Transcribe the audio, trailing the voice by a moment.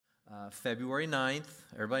February 9th.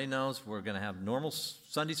 Everybody knows we're going to have normal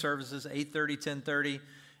Sunday services, 8:30, 10:30.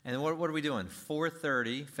 And then what are we doing?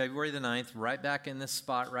 4:30, February the 9th, right back in this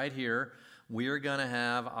spot right here. We are going to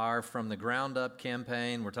have our From the Ground Up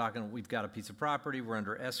campaign. We've got a piece of property. We're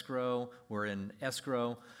under escrow. We're in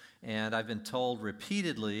escrow. And I've been told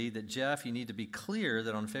repeatedly that, Jeff, you need to be clear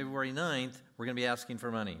that on February 9th, we're going to be asking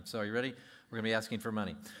for money. So are you ready? We're going to be asking for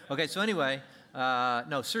money. Okay, so anyway,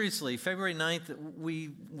 no, seriously, February 9th,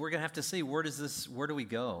 we're going to have to see, where do we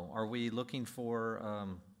go? Are we looking for,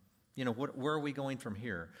 where are we going from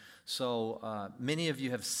here? So many of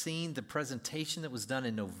you have seen the presentation that was done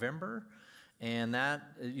in November, and that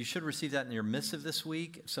you should receive that in your missive this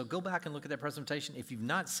week. So go back and look at that presentation. If you've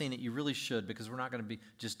not seen it, you really should, because we're not going to be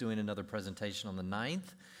just doing another presentation on the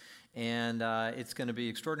 9th. And it's going to be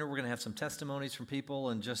extraordinary. We're going to have some testimonies from people,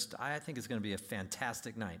 and I think it's going to be a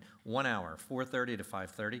fantastic night. 1 hour, 4:30 to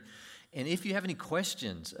 5:30. And if you have any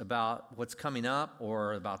questions about what's coming up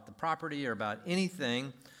or about the property or about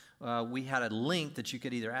anything, we had a link that you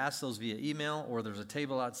could either ask those via email, or there's a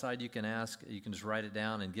table outside you can ask. You can just write it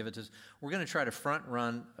down and give it to us. We're going to try to front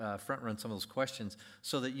run some of those questions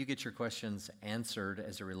so that you get your questions answered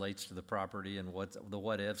as it relates to the property and the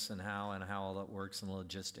what ifs and how all that works and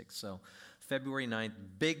logistics. So February 9th,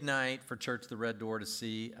 big night for Church of the Red Door to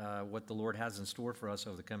see what the Lord has in store for us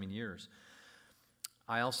over the coming years.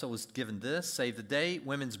 I also was given this, save the date,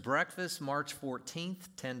 Women's Breakfast, March 14th,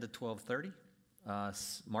 10 to 12:30.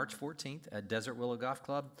 March 14th at Desert Willow Golf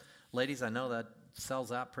Club. Ladies, I know that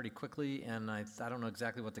sells out pretty quickly, and I don't know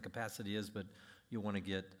exactly what the capacity is, but you'll want to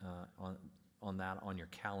get on that on your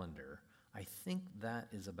calendar. I think that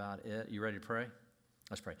is about it. You ready to pray?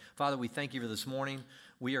 Let's pray. Father, we thank you for this morning.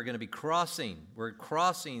 We are going to be we're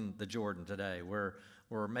crossing the Jordan today.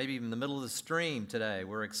 We're maybe even in the middle of the stream today.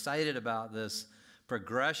 We're excited about this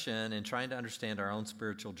progression and trying to understand our own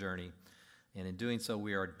spiritual journey. And in doing so,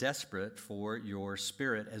 we are desperate for your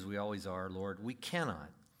Spirit, as we always are, Lord. We cannot.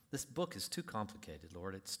 This book is too complicated,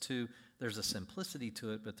 Lord. There's a simplicity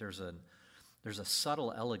to it, but there's a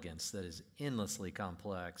subtle elegance that is endlessly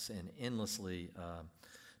complex and endlessly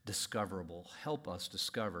discoverable. Help us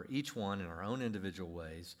discover, each one in our own individual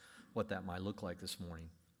ways, what that might look like this morning,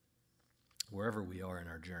 wherever we are in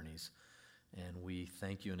our journeys. And we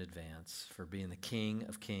thank you in advance for being the King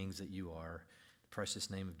of Kings that you are. Precious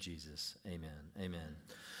name of Jesus. Amen. Amen.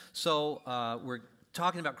 So we're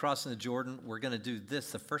talking about crossing the Jordan. We're going to do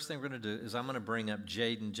this. The first thing we're going to do is I'm going to bring up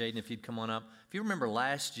Jaden. Jaden, if you'd come on up. If you remember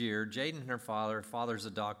last year, Jaden and her father's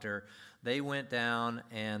a doctor, they went down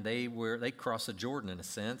and they crossed the Jordan in a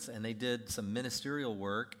sense, and they did some ministerial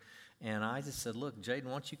work. And I just said, look, Jaden,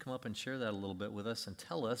 why don't you come up and share that a little bit with us and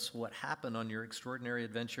tell us what happened on your extraordinary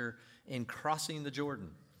adventure in crossing the Jordan.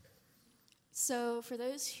 So for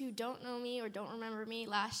those who don't know me or don't remember me,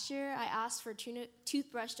 last year I asked for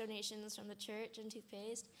toothbrush donations from the church and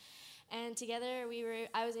toothpaste. And together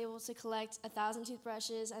I was able to collect 1,000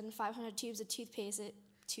 toothbrushes and 500 tubes of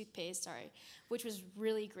toothpaste, which was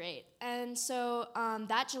really great. And so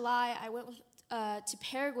that July I went to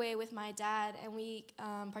Paraguay with my dad, and we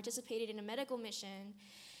participated in a medical mission.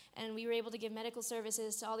 And we were able to give medical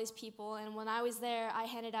services to all these people. And when I was there, I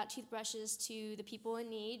handed out toothbrushes to the people in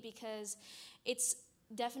need, because it's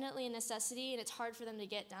definitely a necessity and it's hard for them to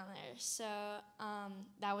get down there. So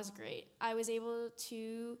that was great. I was able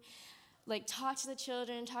to talk to the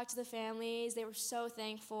children, talk to the families. They were so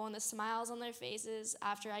thankful, and the smiles on their faces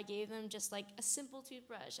after I gave them just a simple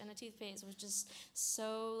toothbrush and a toothpaste was just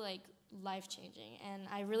so life-changing. And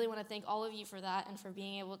I really want to thank all of you for that and for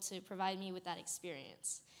being able to provide me with that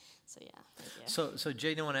experience. So yeah, thank you. So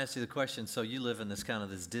Jaden, I want to ask you the question. So you live in this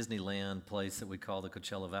Disneyland place that we call the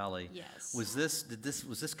Coachella Valley. Yes. Was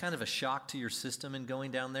this kind of a shock to your system in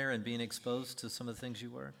going down there and being exposed to some of the things you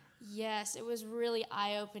were? Yes, it was really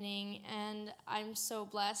eye-opening, and I'm so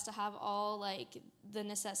blessed to have all the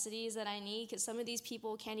necessities that I need, because some of these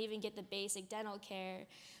people can't even get the basic dental care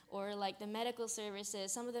or the medical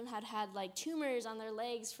services. Some of them had tumors on their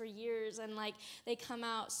legs for years, and they come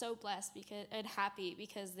out so blessed and happy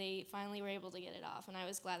because they finally were able to get it off, and I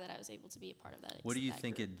was glad that I was able to be a part of that. What do you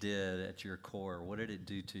think it did at your core? What did it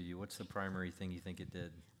do to you? What's the primary thing you think it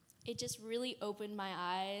did? It just really opened my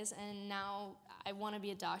eyes, and now I want to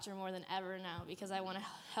be a doctor more than ever now, because I want to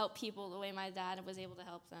help people the way my dad was able to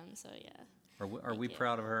help them. So yeah. Are we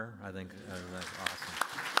proud of her? I think that's awesome.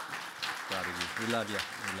 Proud of you. We love you.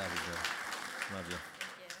 We love you, girl. Love you.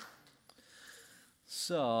 Thank you.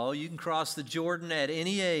 So you can cross the Jordan at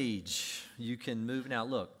any age. You can move. Now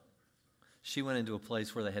look, she went into a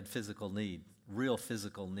place where they had physical need, real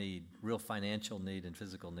financial need and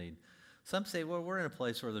physical need. Some say, well, we're in a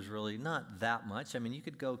place where there's really not that much. I mean, you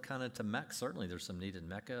could go kind of to Mecca. Certainly there's some need in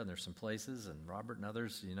Mecca, and there's some places, and Robert and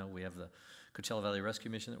others, we have the Coachella Valley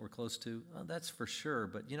Rescue Mission that we're close to. Well, that's for sure.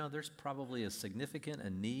 But, there's probably a significant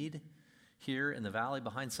need here in the valley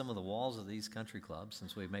behind some of the walls of these country clubs,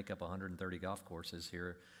 since we make up 130 golf courses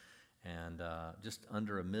here and just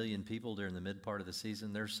under 1 million people during the mid part of the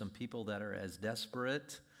season. There's some people that are as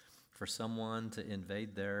desperate for someone to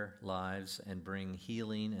invade their lives and bring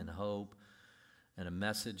healing and hope and a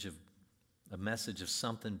message of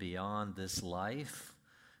something beyond this life,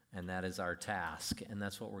 and that is our task, and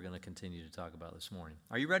that's what we're going to continue to talk about this morning.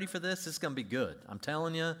 Are you ready for this? It's going to be good. I'm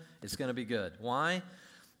telling you, it's going to be good. Why?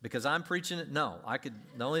 Because I'm preaching it? No.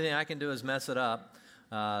 The only thing I can do is mess it up.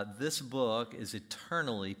 This book is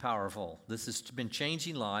eternally powerful. This has been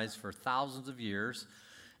changing lives for thousands of years,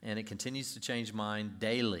 and it continues to change mine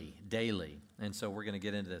daily. And so we're going to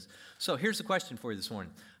get into this. So here's the question for you this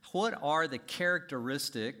morning. What are the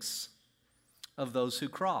characteristics of those who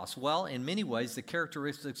cross? Well, in many ways, the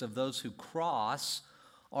characteristics of those who cross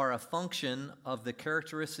are a function of the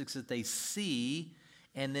characteristics that they see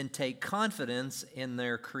and then take confidence in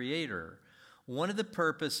their Creator. One of the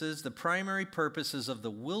primary purposes of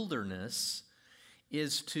the wilderness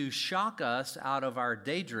is to shock us out of our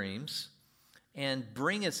daydreams and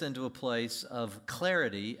bring us into a place of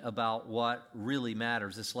clarity about what really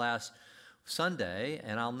matters. This last Sunday,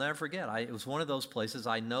 and I'll never forget, it was one of those places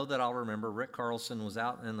I know that I'll remember. Rick Carlson was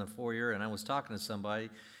out in the foyer, and I was talking to somebody,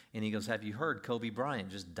 and he goes, have you heard Kobe Bryant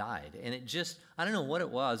just died? And it just, I don't know what it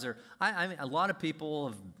was. I mean, a lot of people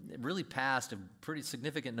have really passed a pretty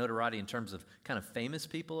significant notoriety in terms of kind of famous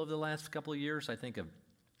people over the last couple of years. I think of,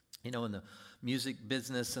 in the music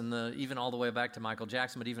business and even all the way back to Michael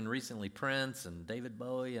Jackson, but even recently Prince and David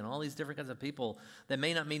Bowie and all these different kinds of people that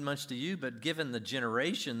may not mean much to you, but given the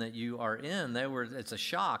generation that you are in, it's a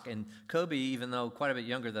shock. And Kobe, even though quite a bit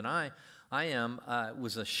younger than I am,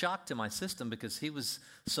 was a shock to my system because he was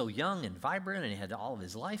so young and vibrant, and he had all of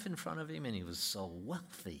his life in front of him, and he was so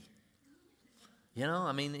wealthy.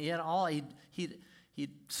 I mean, he had he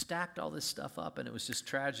stacked all this stuff up, and it was just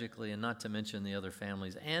tragically, and not to mention the other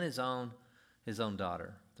families and his own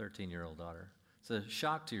daughter, 13-year-old daughter. It's a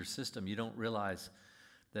shock to your system. You don't realize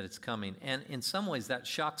that it's coming. And in some ways, that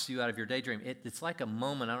shocks you out of your daydream. It's like a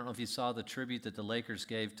moment. I don't know if you saw the tribute that the Lakers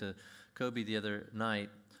gave to Kobe the other night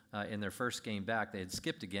in their first game back. They had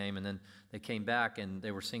skipped a game, and then they came back, and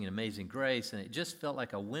they were singing Amazing Grace, and it just felt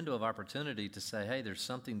like a window of opportunity to say, hey, there's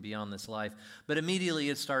something beyond this life. But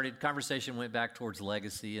immediately conversation went back towards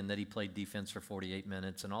legacy, and that he played defense for 48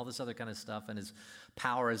 minutes, and all this other kind of stuff, and his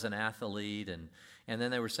power as an athlete, and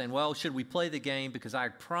then they were saying, well, should we play the game? Because I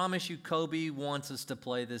promise you Kobe wants us to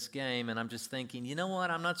play this game. And I'm just thinking, you know what?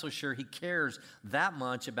 I'm not so sure he cares that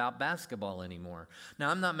much about basketball anymore. Now,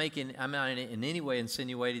 I'm not in any way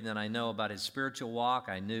insinuating that I know about his spiritual walk.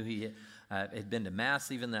 I knew he had been to Mass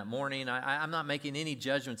even that morning. I'm not making any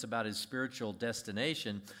judgments about his spiritual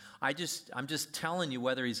destination. I'm just telling you,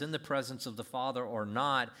 whether he's in the presence of the Father or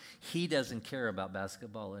not, he doesn't care about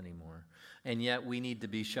basketball anymore. And yet we need to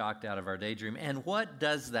be shocked out of our daydream. And what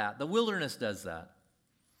does that? The wilderness does that.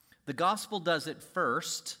 The gospel does it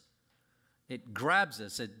first. It grabs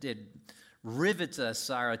us. It rivets us,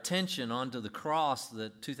 our attention onto the cross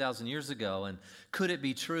that 2,000 years ago. And could it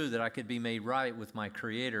be true that I could be made right with my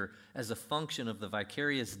Creator as a function of the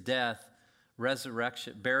vicarious death,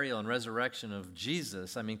 resurrection, burial, and resurrection of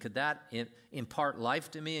Jesus? I mean, could that impart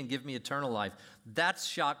life to me and give me eternal life? That's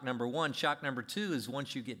shock number one. Shock number two is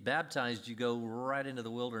once you get baptized, you go right into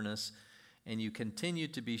the wilderness, and you continue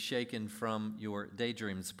to be shaken from your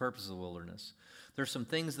daydream. It's the purpose of the wilderness. There's some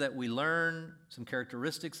things that we learn, some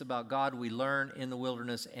characteristics about God we learn in the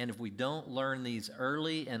wilderness, and if we don't learn these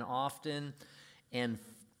early and often and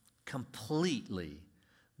completely,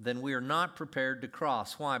 then we are not prepared to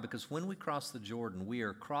cross. Why? Because when we cross the Jordan, we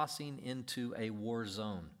are crossing into a war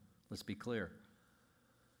zone. Let's be clear.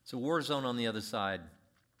 It's a war zone on the other side.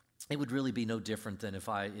 It would really be no different than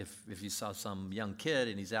if you saw some young kid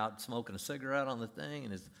and he's out smoking a cigarette on the thing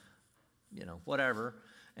and is, whatever.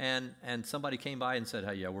 And somebody came by and said,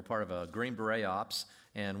 hey, yeah, we're part of a Green Beret ops,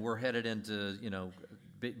 and we're headed into,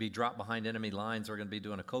 be dropped behind enemy lines. We're going to be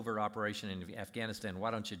doing a covert operation in Afghanistan. Why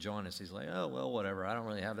don't you join us? He's like, oh, well, whatever. I don't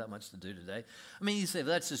really have that much to do today. I mean, you say,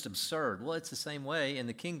 that's just absurd. Well, it's the same way in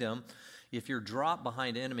the kingdom. If you're dropped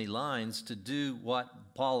behind enemy lines to do what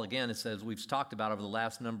Paul, again, it says we've talked about over the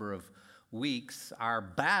last number of weeks, our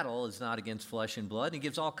battle is not against flesh and blood. And he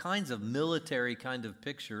gives all kinds of military kind of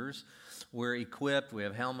pictures. We're equipped. We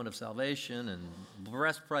have helmet of salvation and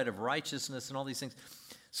breastplate of righteousness and all these things.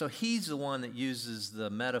 So he's the one that uses the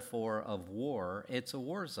metaphor of war. It's a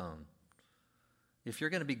war zone. If you're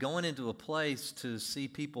going to be going into a place to see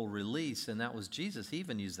people release, and that was Jesus, he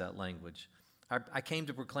even used that language. I came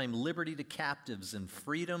to proclaim liberty to captives and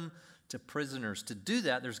freedom to prisoners. To do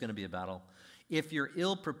that, there's going to be a battle. If you're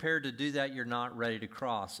ill prepared to do that, you're not ready to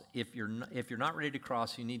cross. If you're not ready to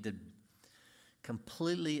cross, you need to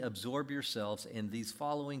completely absorb yourselves in these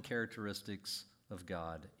following characteristics of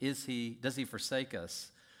God. Does he forsake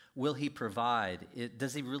us? Will he provide?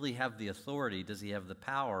 Does he really have the authority? Does he have the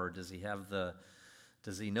power? Does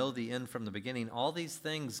he know the end from the beginning? All these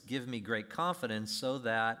things give me great confidence so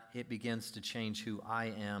that it begins to change who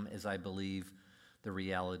I am as I believe the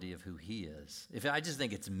reality of who he is. If I just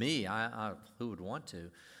think it's me, who would want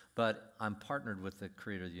to? But I'm partnered with the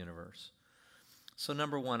creator of the universe. So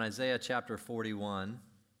number one, Isaiah chapter 41.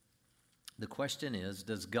 The question is,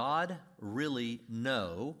 does God really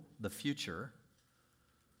know the future?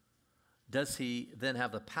 Does he then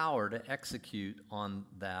have the power to execute on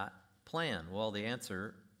that plan? Well, the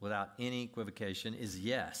answer, without any equivocation, is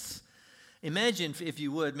yes. Imagine, if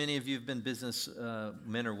you would, many of you have been business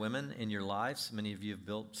men or women in your lives. Many of you have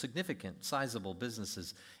built significant, sizable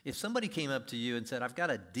businesses. If somebody came up to you and said, I've got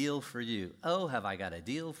a deal for you. Oh, have I got a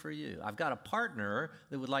deal for you? I've got a partner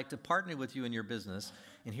that would like to partner with you in your business.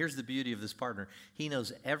 And here's the beauty of this partner. He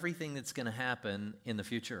knows everything that's going to happen in the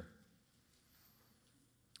future.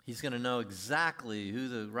 He's going to know exactly who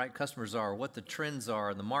the right customers are, what the trends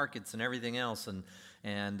are, the markets and everything else, and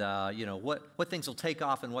what things will take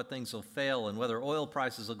off and what things will fail, and whether oil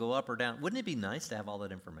prices will go up or down. Wouldn't it be nice to have all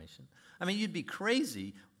that information? I mean, you'd be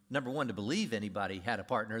crazy, number one, to believe anybody had a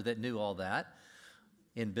partner that knew all that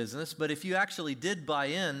in business. But if you actually did buy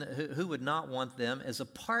in, who would not want them as a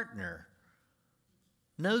partner?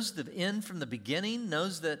 Knows the end from the beginning,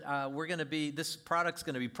 knows that this product's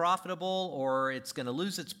going to be profitable, or it's going to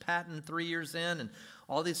lose its patent 3 years in, and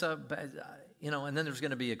all these, and then there's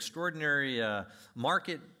going to be extraordinary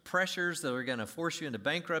market pressures that are going to force you into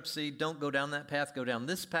bankruptcy. Don't go down that path, go down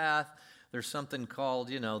this path. There's something called,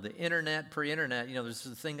 the internet, pre-internet. There's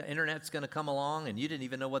the thing, the internet's going to come along, and you didn't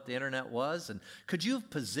even know what the internet was. And could you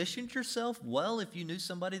have positioned yourself well if you knew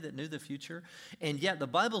somebody that knew the future? And yet the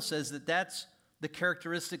Bible says that that's the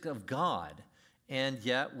characteristic of God, and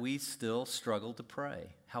yet we still struggle to pray.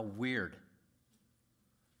 How weird.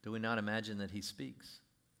 Do we not imagine that he speaks?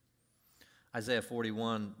 Isaiah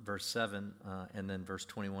 41, verse 7, and then verse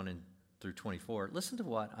 21 through 24. Listen to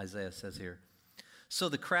what Isaiah says here. So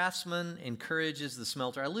the craftsman encourages the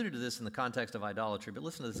smelter. I alluded to this in the context of idolatry, but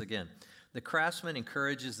listen to this again. The craftsman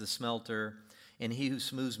encourages the smelter, and he who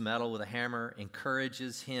smooths metal with a hammer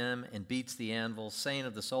encourages him and beats the anvil, saying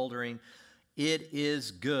of the soldering, it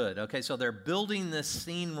is good. Okay, so they're building this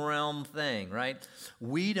scene realm thing, right?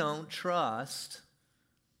 We don't trust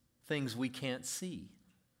things we can't see.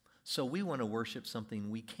 So we want to worship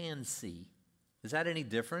something we can see. Is that any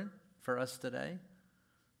different for us today?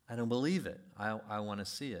 I don't believe it. I want to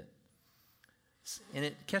see it.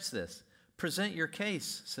 And catch this. Present your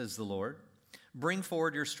case, says the Lord. Bring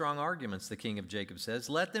forward your strong arguments, the King of Jacob says.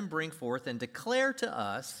 Let them bring forth and declare to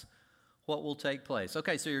us what will take place.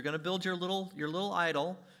 Okay, so you're going to build your little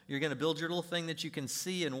idol. You're going to build your little thing that you can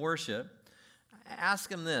see and worship. Ask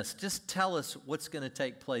him this. Just tell us what's going to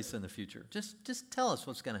take place in the future. Just tell us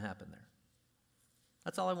what's going to happen there.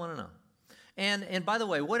 That's all I want to know. And by the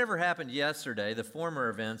way, whatever happened yesterday, the former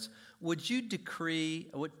events, would you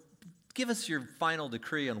give us your final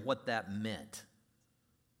decree on what that meant?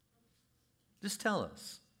 Just tell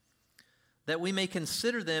us. That we may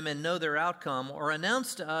consider them and know their outcome, or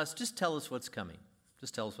announce to us, just tell us what's coming.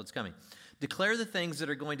 Just tell us what's coming. Declare the things that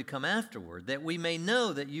are going to come afterward, that we may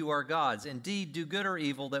know that you are God's. Indeed, do good or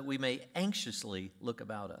evil, that we may anxiously look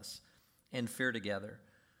about us and fear together.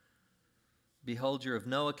 Behold, you're of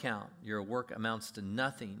no account. Your work amounts to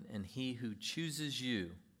nothing, and he who chooses you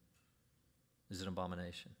is an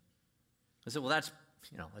abomination. I said, well,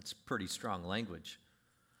 that's pretty strong language.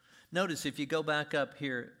 Notice if you go back up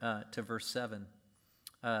here to verse 7,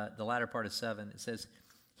 the latter part of 7, it says,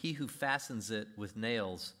 he who fastens it with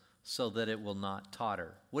nails so that it will not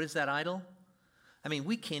totter. What is that idol? I mean,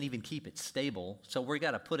 we can't even keep it stable, so we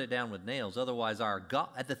got to put it down with nails. Otherwise, our God,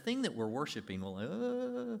 the thing that we're worshiping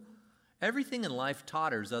will, everything in life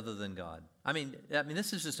totters other than God. I mean,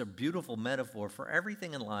 this is just a beautiful metaphor for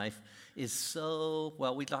everything in life is so,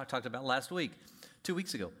 well, we talked about last week. 2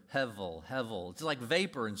 weeks ago, hevel. It's like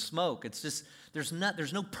vapor and smoke. It's just, there's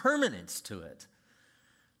no permanence to it.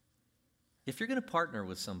 If you're going to partner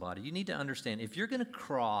with somebody, you need to understand, if you're going to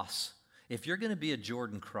be a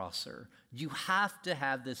Jordan crosser, you have to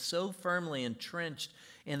have this so firmly entrenched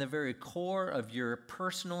in the very core of your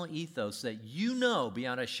personal ethos that you know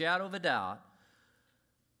beyond a shadow of a doubt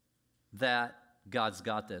that God's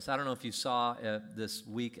got this. I don't know if you saw this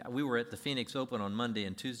week, we were at the Phoenix Open on Monday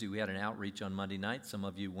and Tuesday. We had an outreach on Monday night. Some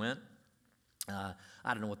of you went. I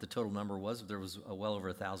don't know what the total number was, but there was well over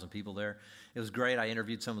 1,000 people there. It was great. I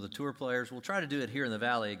interviewed some of the tour players. We'll try to do it here in the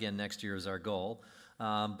Valley again next year is our goal.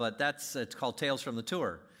 But it's called Tales from the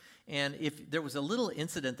Tour. And if there was a little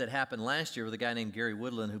incident that happened last year with a guy named Gary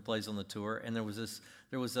Woodland who plays on the tour, and there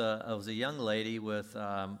was a young lady with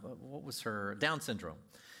what was her Down syndrome.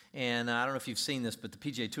 And I don't know if you've seen this, but the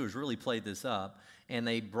PGA Tour's really played this up. And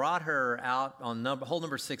they brought her out on hole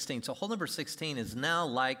number 16. So hole number 16 is now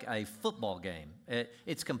like a football game.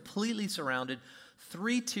 It's completely surrounded,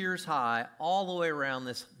 3 tiers high, all the way around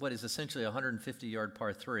this, what is essentially a 150-yard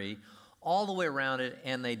par 3, all the way around it,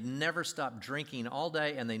 and they never stop drinking all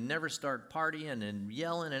day, and they never start partying and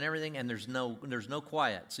yelling and everything, and there's no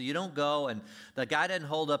quiet. So you don't go, and the guy doesn't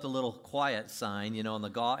hold up the little quiet sign, on the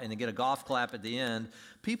golf, and they get a golf clap at the end.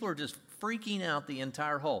 People are just freaking out the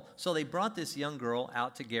entire hole. So they brought this young girl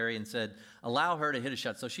out to Gary and said, allow her to hit a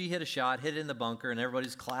shot. So she hit a shot, hit it in the bunker, and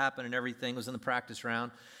everybody's clapping and everything. It was in the practice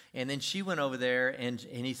round. And then she went over there, and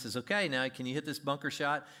he says, okay, now can you hit this bunker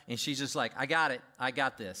shot? And she's just like, I got it. I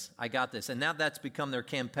got this. I got this. And now that's become their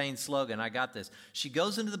campaign slogan, I got this. She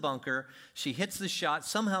goes into the bunker. She hits the shot,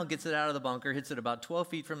 somehow gets it out of the bunker, hits it about 12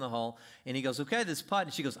 feet from the hole. And he goes, okay, this putt.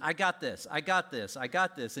 And she goes, I got this. I got this. I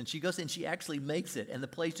got this. And she goes, and she actually makes it. And the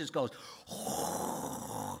place just goes,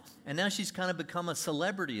 and now she's kind of become a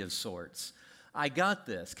celebrity of sorts. I got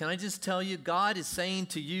this. Can I just tell you, God is saying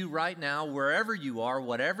to you right now, wherever you are,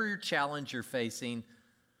 whatever your challenge you're facing,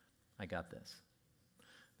 I got this.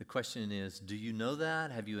 The question is, do you know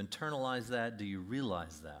that? Have you internalized that? Do you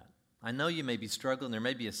realize that? I know you may be struggling. There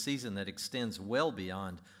may be a season that extends well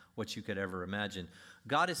beyond what you could ever imagine.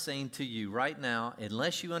 God is saying to you right now,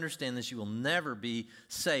 unless you understand this, you will never be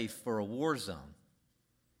safe for a war zone.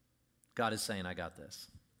 God is saying, I got this.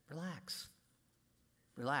 Relax.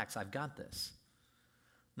 Relax, I've got this.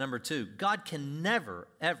 Number 2, God can never,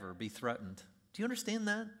 ever be threatened. Do you understand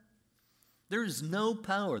that? There is no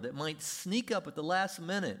power that might sneak up at the last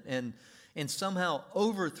minute and somehow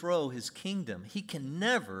overthrow his kingdom. He can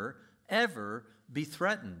never, ever be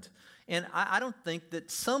threatened. And I don't think that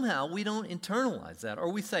somehow we don't internalize that. Or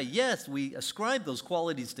we say, yes, we ascribe those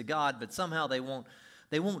qualities to God, but somehow they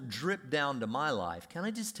won't drip down to my life. Can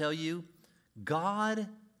I just tell you, God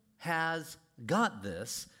has got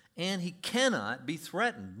this, and he cannot be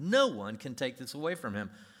threatened. No one can take this away from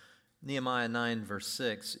him. Nehemiah 9, verse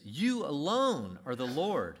 6, you alone are the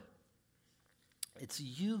Lord. It's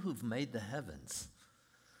you who've made the heavens.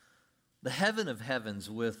 The heaven of heavens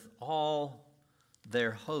with all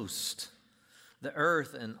their host, the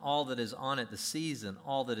earth and all that is on it, the seas and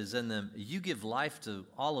all that is in them. You give life to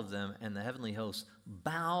all of them, and the heavenly host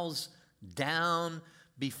bows down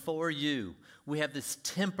before you. We have this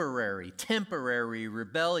temporary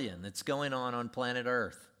rebellion that's going on planet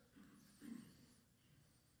Earth.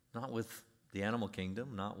 Not with the animal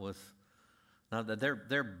kingdom, not that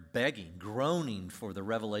they're begging, groaning for the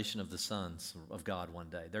revelation of the sons of God one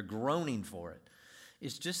day. They're groaning for it.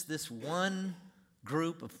 It's just this one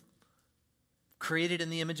group of created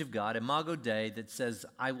in the image of God, Imago Dei, that says,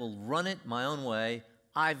 I will run it my own way.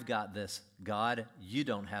 I've got this. God, you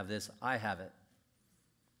don't have this. I have it.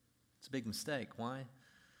 It's a big mistake. Why?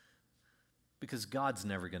 Because God's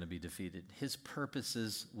never going to be defeated. His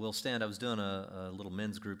purposes will stand. I was doing a little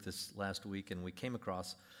men's group this last week, and we came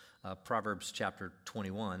across Proverbs chapter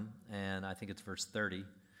 21, and I think it's verse 30.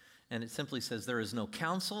 And it simply says, there is no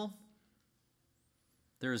counsel,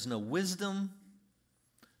 there is no wisdom,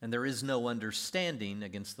 and there is no understanding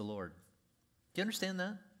against the Lord. Do you understand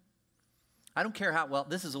that? I don't care how well,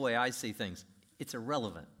 this is the way I see things. It's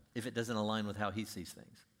irrelevant if it doesn't align with how he sees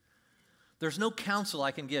things. There's no counsel I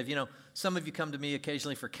can give. Some of you come to me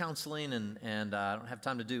occasionally for counseling, and I don't have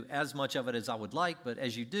time to do as much of it as I would like, but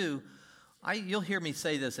as you do, you'll hear me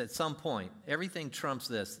say this at some point. Everything trumps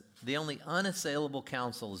this. The only unassailable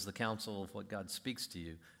counsel is the counsel of what God speaks to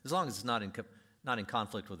you, as long as it's not in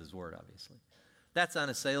conflict with his word, obviously. That's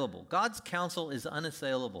unassailable. God's counsel is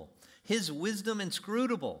unassailable. His wisdom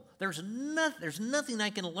inscrutable. There's nothing I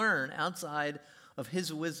can learn outside of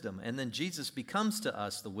his wisdom. And then Jesus becomes to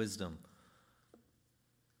us the wisdom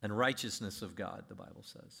and righteousness of God, the Bible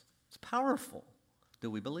says. It's powerful. Do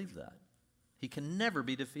we believe that? He can never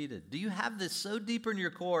be defeated. Do you have this so deep in your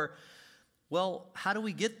core? Well, how do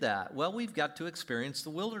we get that? Well, we've got to experience the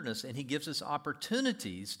wilderness, and he gives us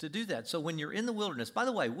opportunities to do that. So when you're in the wilderness, by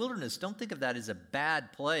the way, wilderness, don't think of that as a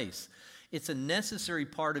bad place. It's a necessary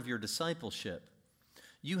part of your discipleship.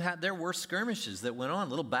 There were skirmishes that went on,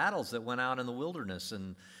 little battles that went out in the wilderness,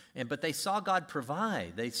 But they saw God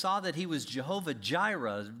provide. They saw that he was Jehovah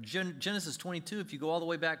Jireh. Genesis 22, if you go all the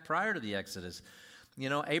way back prior to the Exodus,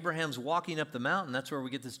 Abraham's walking up the mountain. That's where we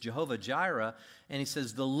get this Jehovah Jireh. And he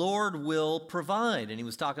says, the Lord will provide. And he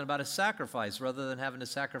was talking about a sacrifice rather than having to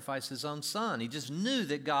sacrifice his own son. He just knew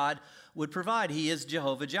that God would provide. He is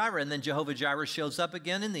Jehovah Jireh. And then Jehovah Jireh shows up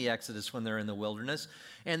again in the Exodus when they're in the wilderness.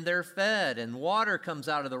 And they're fed, and water comes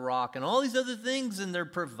out of the rock, and all these other things, and they're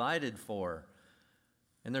provided for.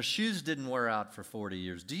 And their shoes didn't wear out for 40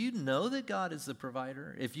 years. Do you know that God is the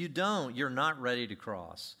provider? If you don't, you're not ready to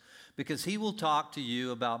cross. Because he will talk to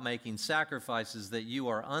you about making sacrifices that you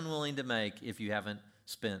are unwilling to make if you haven't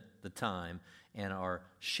spent the time and are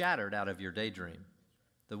shattered out of your daydream.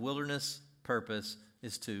 The wilderness purpose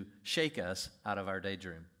is to shake us out of our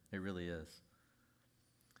daydream. It really is.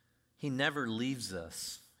 He never leaves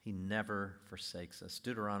us. He never forsakes us.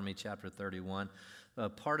 Deuteronomy chapter 31.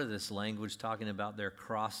 Part of this language talking about their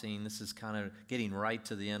crossing. This is kind of getting right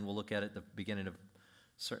to the end. We'll look at it at the beginning of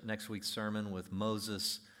next week's sermon with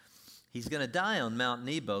Moses. He's going to die on Mount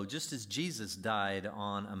Nebo, just as Jesus died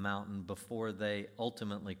on a mountain before they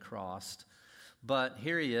ultimately crossed. But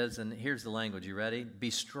here he is, and here's the language. You ready? Be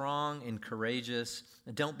strong and courageous.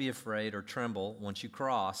 And don't be afraid or tremble once you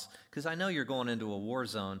cross, because I know you're going into a war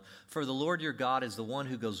zone. For the Lord your God is the one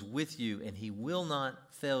who goes with you, and he will not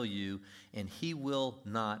fail you, and he will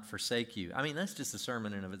not forsake you. I mean, that's just a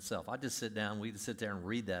sermon in and of itself. We just sit there and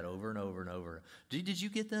read that over and over and over. Did you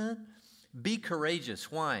get that? Be courageous.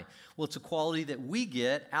 Why? Well, it's a quality that we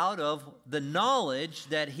get out of the knowledge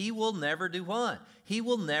that he will never do what? He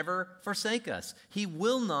will never forsake us. He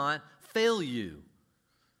will not fail you.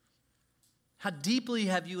 How deeply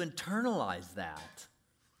have you internalized that?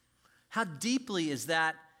 How deeply is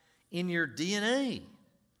that in your DNA?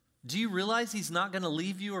 Do you realize he's not going to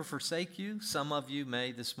leave you or forsake you? Some of you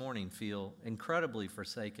may this morning feel incredibly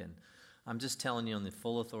forsaken. I'm just telling you on the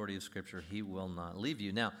full authority of Scripture, he will not leave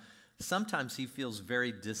you. Now, sometimes he feels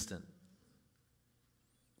very distant.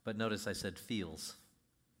 But notice I said feels.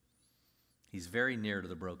 He's very near to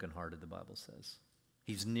the brokenhearted, the Bible says.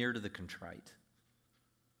 He's near to the contrite.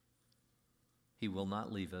 He will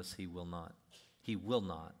not leave us. He will not. He will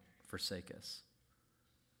not forsake us.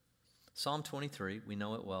 Psalm 23, we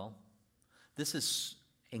know it well. This is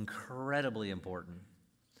incredibly important.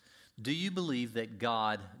 Do you believe that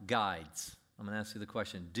God guides? I'm going to ask you the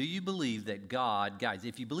question. Do you believe that God guides?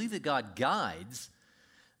 If you believe that God guides,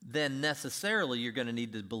 then necessarily you're going to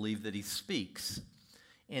need to believe that he speaks.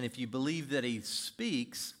 And if you believe that he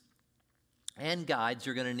speaks and guides,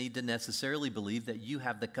 you're going to need to necessarily believe that you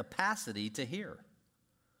have the capacity to hear.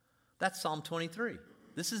 That's Psalm 23.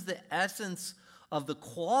 This is the essence of the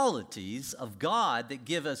qualities of God that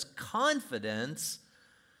give us confidence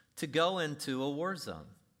to go into a war zone.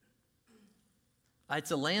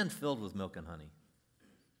 It's a land filled with milk and honey.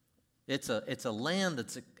 It's a land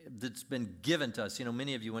that's been given to us. You know,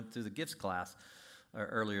 many of you went through the gifts class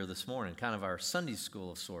earlier this morning, kind of our Sunday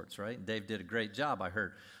school of sorts, right? Dave did a great job, I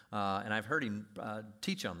heard. And I've heard him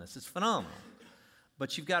teach on this. It's phenomenal.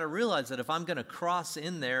 But you've got to realize that if I'm going to cross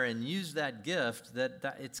in there and use that gift,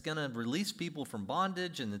 that it's going to release people from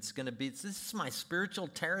bondage, and it's going to be, this is my spiritual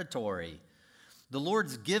territory. The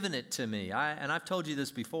Lord's given it to me. And I've told you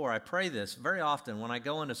this before. I pray this very often when I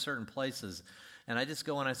go into certain places, and I just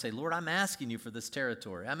go and I say, Lord, I'm asking you for this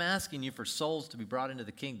territory. I'm asking you for souls to be brought into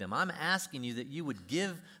the kingdom. I'm asking you that you would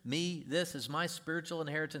give me this as my spiritual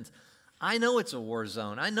inheritance. I know it's a war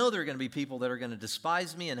zone. I know there are going to be people that are going to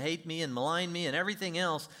despise me and hate me and malign me and everything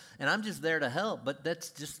else, and I'm just there to help. But that's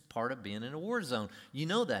just part of being in a war zone. You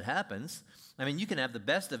know that happens. I mean, you can have the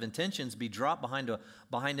best of intentions, be dropped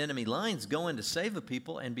behind enemy lines, go in to save a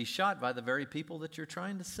people, and be shot by the very people that you're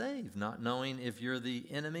trying to save, not knowing if you're the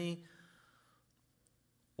enemy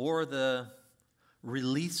or the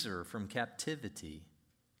releaser from captivity.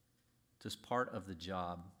 Just part of the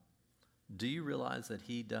job. Do you realize that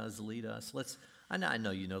he does lead us? I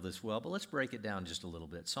know you know this well, but let's break it down just a little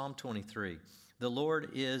bit. Psalm 23, the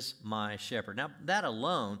Lord is my shepherd. Now, that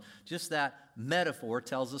alone, just that metaphor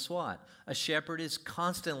tells us what? A shepherd is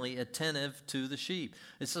constantly attentive to the sheep.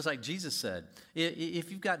 It's just like Jesus said, if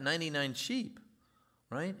you've got 99 sheep,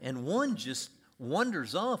 right, and one just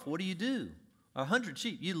wanders off, what do? 100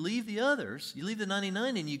 sheep. You leave the others, you leave the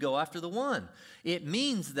 99 and you go after the one. It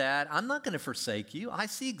means that I'm not going to forsake you. I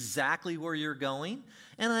see exactly where you're going.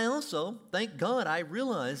 And I also, thank God, I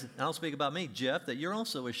realize, and I'll speak about me, Jeff, that you're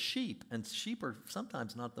also a sheep. And sheep are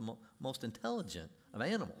sometimes not the most intelligent of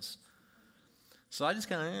animals. So I just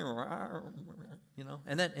kind of,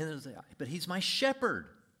 but he's my shepherd.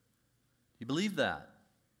 You believe that?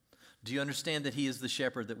 Do you understand that he is the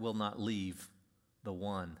shepherd that will not leave the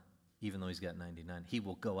one, even though he's got 99. He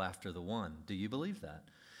will go after the one. Do you believe that?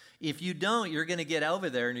 If you don't, you're going to get over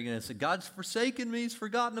there and you're going to say, God's forsaken me, he's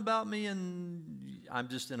forgotten about me, and I'm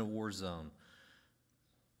just in a war zone.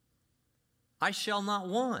 I shall not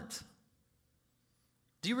want.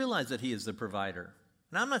 Do you realize that he is the provider?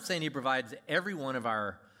 And I'm not saying he provides every one of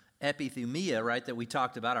our epithumia, right, that we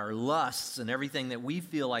talked about, our lusts and everything that we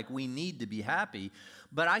feel like we need to be happy.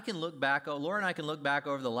 But I can look back, Laura and I can look back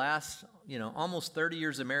over the last, almost 30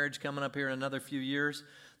 years of marriage coming up here in another few years.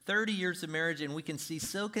 30 years of marriage, and we can see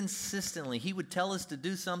so consistently. He would tell us to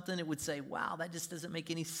do something. It would say, wow, that just doesn't make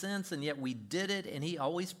any sense. And yet we did it, and he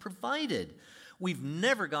always provided. We've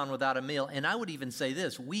never gone without a meal. And I would even say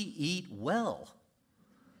this, we eat well.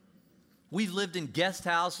 We've lived in guest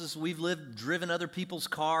houses. We've driven other people's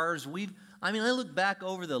cars. I look back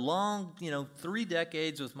over the long, 3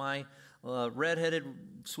 decades with my redheaded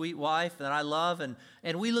sweet wife that I love, and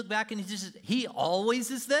we look back and he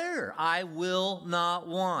always is there. I will not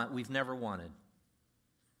want. We've never wanted.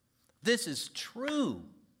 This is true.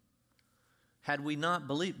 Had we not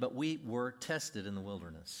believed, but we were tested in the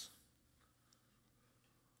wilderness.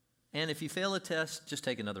 And if you fail a test, just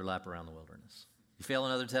take another lap around the wilderness. You fail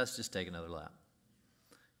another test, just take another lap.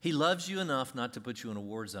 He loves you enough not to put you in a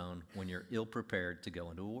war zone when you're ill-prepared to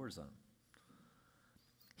go into a war zone.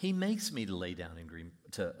 He makes me to lie down in green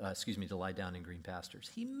pastures.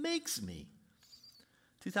 He makes me.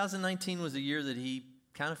 2019 was a year that he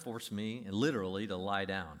kind of forced me, literally, to lie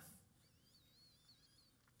down.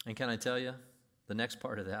 And can I tell you, the next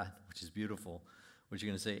part of that, which is beautiful, which you're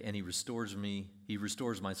going to say, and he restores me, he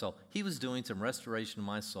restores my soul. He was doing some restoration of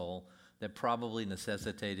my soul that probably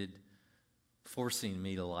necessitated forcing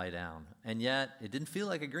me to lie down. And yet, it didn't feel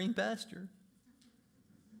like a green pasture.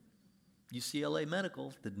 UCLA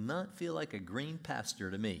Medical did not feel like a green pasture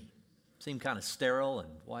to me. It seemed kind of sterile and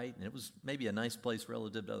white, and it was maybe a nice place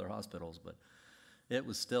relative to other hospitals, but it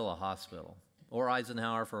was still a hospital. Or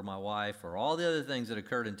Eisenhower for my wife, or all the other things that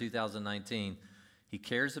occurred in 2019. He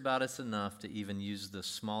cares about us enough to even use the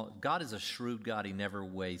small. God is a shrewd God. He never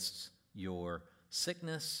wastes your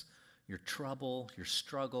sickness, your trouble, your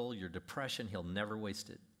struggle, your depression. He'll never waste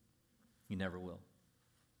it. He never will.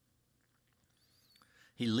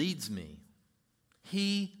 He leads me.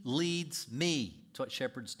 He leads me. That's what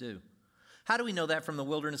shepherds do. How do we know that from the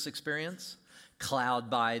wilderness experience? Cloud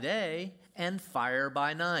by day and fire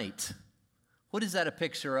by night. What is that a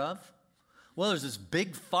picture of? Well, there's this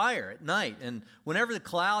big fire at night, and whenever the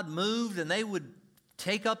cloud moved, and they would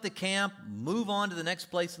take up the camp, move on to the next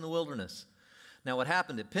place in the wilderness. Now, what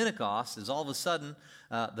happened at Pentecost is all of a sudden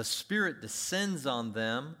the Spirit descends on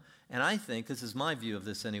them, and I think, this is my view of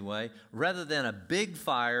this anyway, rather than a big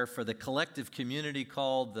fire for the collective community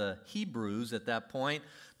called the Hebrews at that point,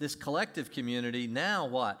 this collective community, now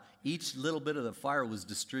what? Each little bit of the fire was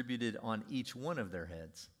distributed on each one of their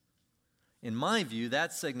heads. In my view,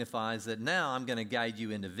 that signifies that now I'm going to guide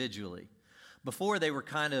you individually. Before, they were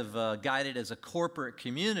kind of guided as a corporate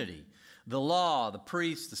community. The law, the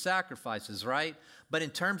priests, the sacrifices, right? But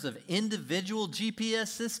in terms of individual GPS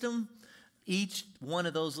system, each one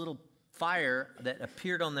of those little fire that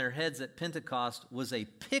appeared on their heads at Pentecost was a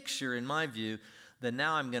picture, in my view, that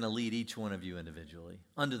now I'm going to lead each one of you individually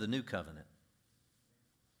under the new covenant.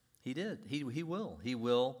 He did. He will. He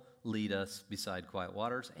will lead us beside quiet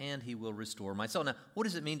waters, and he will restore my soul. Now, what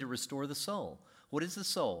does it mean to restore the soul? What is the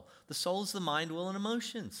soul? The soul is the mind, will, and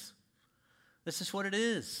emotions. This is what it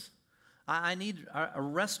is. I need a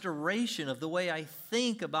restoration of the way I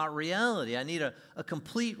think about reality. I need a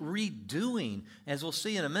complete redoing. As we'll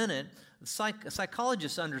see in a minute,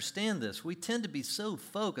 psychologists understand this. We tend to be so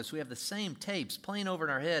focused. We have the same tapes playing over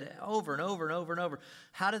in our head over and over and over and over.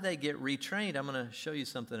 How do they get retrained? I'm going to show you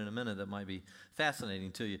something in a minute that might be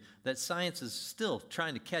fascinating to you, that science is still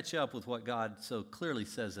trying to catch up with what God so clearly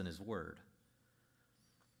says in his word.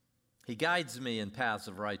 He guides me in paths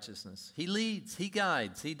of righteousness. He leads, he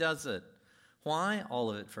guides, he does it. Why?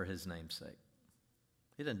 All of it for his name's sake.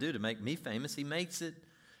 He doesn't do it to make me famous. He makes it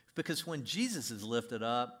because when Jesus is lifted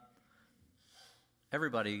up,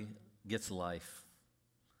 everybody gets life.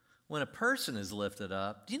 When a person is lifted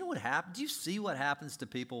up, do you know what happens? Do you see what happens to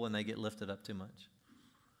people when they get lifted up too much?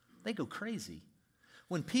 They go crazy.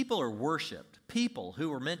 When people are worshiped, people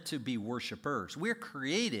who are meant to be worshipers, we're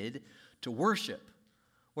created to worship.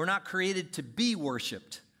 We're not created to be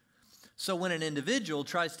worshiped. So when an individual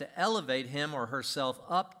tries to elevate him or herself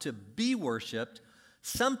up to be worshiped,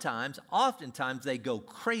 oftentimes they go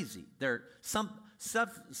crazy.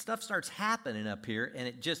 Stuff starts happening up here, and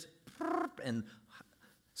it just, and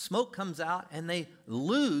smoke comes out, and they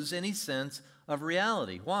lose any sense of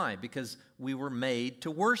reality. Why? Because we were made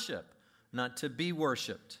to worship. not to be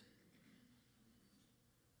worshiped.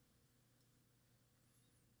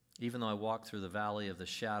 Even though I walk through the valley of the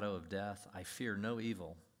shadow of death, I fear no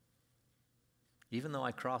evil. Even though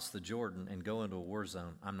I cross the Jordan and go into a war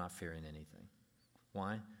zone, I'm not fearing anything.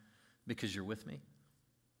 Why? Because you're with me.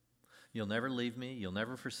 You'll never leave me. You'll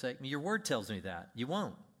never forsake me. Your word tells me that. You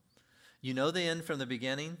won't. You know the end from the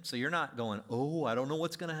beginning, so you're not going, oh, I don't know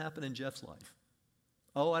what's going to happen in Jeff's life.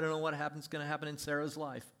 Oh, I don't know what going to happen in Sarah's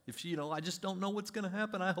life. If I just don't know what's going to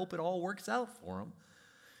happen. I hope it all works out for him.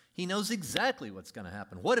 He knows exactly what's going to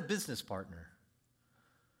happen. What a business partner.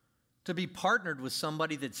 To be partnered with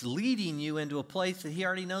somebody that's leading you into a place that he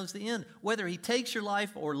already knows the end. Whether he takes your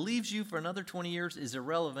life or leaves you for another 20 years is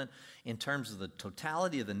irrelevant in terms of the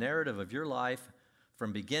totality of the narrative of your life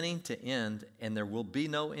from beginning to end, and there will be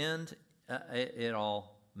no end. It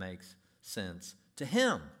all makes sense to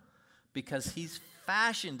him because he's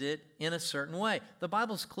fashioned it in a certain way. The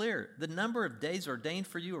Bible's clear. The number of days ordained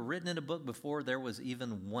for you are written in a book before there was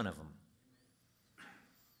even one of them.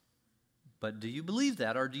 But do you believe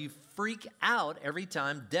that, or do you freak out every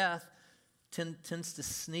time death tends to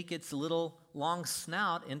sneak its little long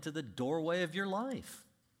snout into the doorway of your life?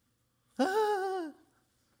 I'm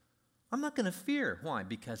not going to fear. Why?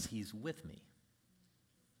 Because he's with me.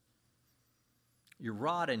 Your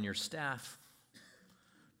rod and your staff,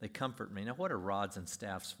 they comfort me. Now, what are rods and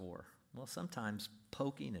staffs for? Well, sometimes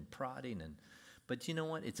poking and prodding, but you know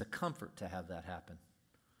what? It's a comfort to have that happen.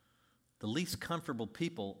 The least comfortable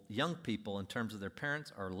people, young people in terms of their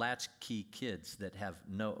parents, are latchkey kids that have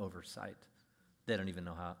no oversight. They don't even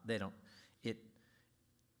know how, it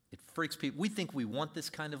freaks people. We think we want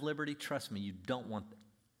this kind of liberty. Trust me, you don't want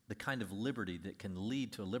the kind of liberty that can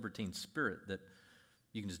lead to a libertine spirit that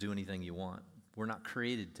you can just do anything you want. We're not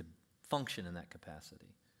created to function in that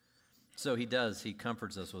capacity. So he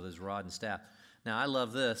comforts us with his rod and staff. Now, I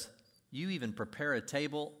love this. You even prepare a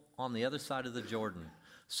table on the other side of the Jordan.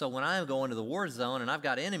 So when I go into the war zone and I've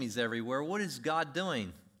got enemies everywhere, what is God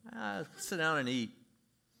doing? Sit down and eat.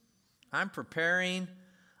 I'm preparing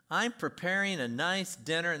a nice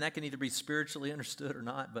dinner, and that can either be spiritually understood or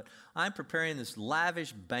not, but I'm preparing this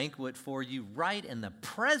lavish banquet for you right in the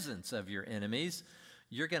presence of your enemies.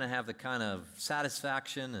 You're going to have the kind of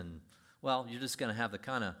satisfaction you're just going to have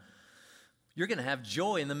you're going to have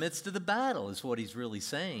joy in the midst of the battle is what he's really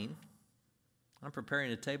saying. I'm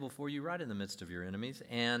preparing a table for you right in the midst of your enemies.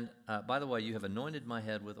 And by the way, you have anointed my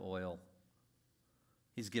head with oil.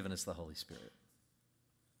 He's given us the Holy Spirit.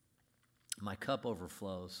 My cup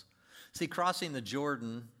overflows. See, crossing the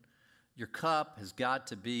Jordan, your cup has got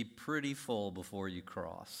to be pretty full before you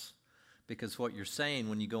cross. Because what you're saying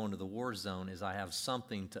when you go into the war zone is, I have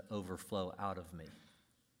something to overflow out of me.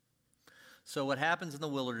 So what happens in the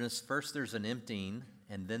wilderness, first there's an emptying,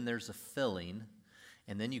 and then there's a filling.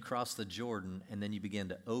 And then you cross the Jordan, and then you begin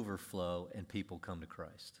to overflow, and people come to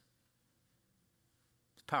Christ.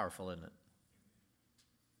 It's powerful, isn't it?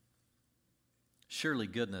 Surely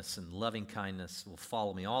goodness and loving kindness will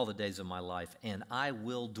follow me all the days of my life, and I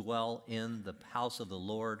will dwell in the house of the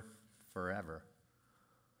Lord forever.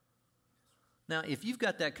 Now, if you've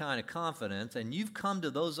got that kind of confidence, and you've come to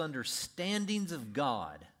those understandings of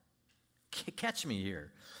God, catch me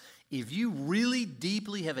here. If you really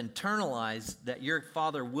deeply have internalized that your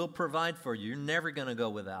Father will provide for you, you're never going to go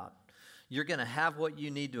without. You're going to have what you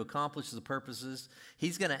need to accomplish the purposes.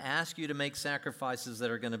 He's going to ask you to make sacrifices that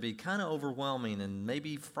are going to be kind of overwhelming and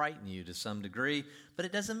maybe frighten you to some degree, but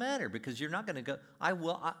it doesn't matter because you're not going to go,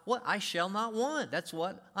 I shall not want. That's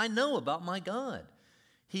what I know about my God.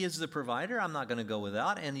 He is the provider. I'm not going to go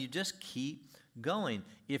without, and you just keep going.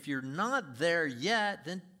 If you're not there yet,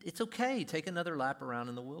 then it's okay. Take another lap around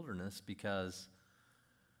in the wilderness because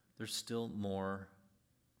there's still more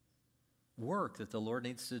work that the Lord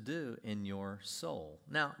needs to do in your soul.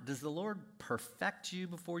 Now, does the Lord perfect you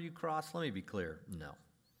before you cross? Let me be clear. No.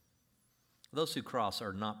 Those who cross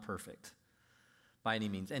are not perfect by any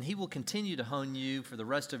means. And he will continue to hone you for the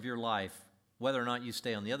rest of your life, whether or not you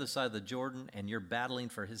stay on the other side of the Jordan and you're battling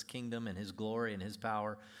for his kingdom and his glory and his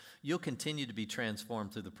power. You'll continue to be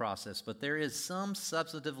transformed through the process, but there is some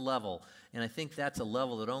substantive level, and I think that's a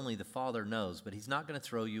level that only the Father knows, but he's not going to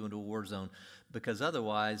throw you into a war zone because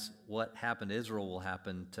otherwise what happened to Israel will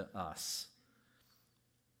happen to us.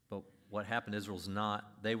 But what happened to Israel's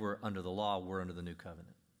not, they were under the law, we're under the new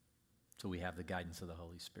covenant. So we have the guidance of the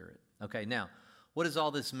Holy Spirit. Okay, now, what does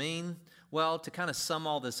all this mean? Well, to kind of sum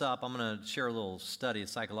all this up, I'm going to share a little study, a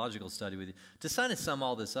psychological study with you. To kind of sum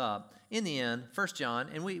all this up, in the end, 1 John,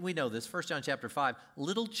 and we know this, 1 John chapter 5,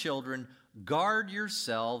 little children, guard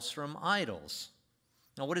yourselves from idols.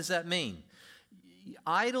 Now, what does that mean?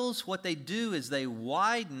 idols, what they do is they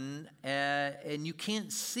widen, and you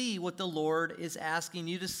can't see what the Lord is asking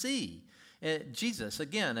you to see. Jesus,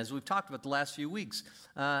 again, as we've talked about the last few weeks,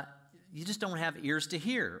 you just don't have ears to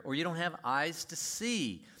hear, or you don't have eyes to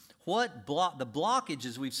see. The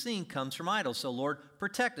blockages we've seen comes from idols. So, Lord,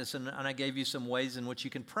 protect us. And I gave you some ways in which you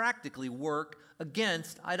can practically work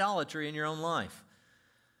against idolatry in your own life.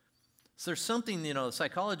 So there's something,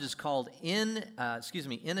 psychologists called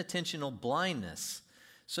inattentional blindness.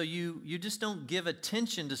 So you just don't give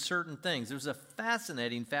attention to certain things. There's a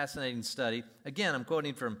fascinating study. Again, I'm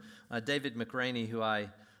quoting from David McRaney, who I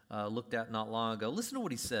looked at not long ago. Listen to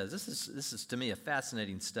what he says. This is to me a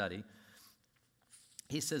fascinating study.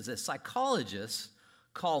 He says that psychologists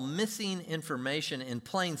call missing information in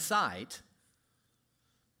plain sight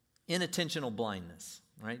inattentional blindness,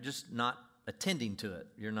 right? Just not attending to it.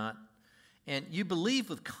 And you believe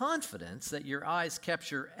with confidence that your eyes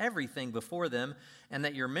capture everything before them and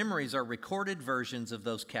that your memories are recorded versions of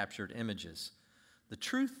those captured images. The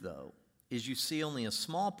truth, though, is you see only a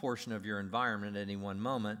small portion of your environment at any one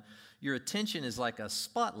moment. Your attention is like a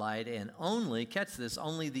spotlight, and only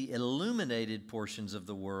the illuminated portions of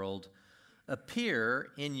the world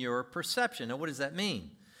appear in your perception. Now, what does that mean?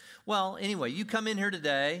 Well, anyway, you come in here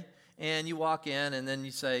today, and you walk in, and then you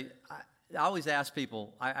say, I always ask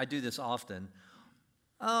people, I do this often,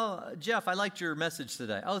 "Oh, Jeff, I liked your message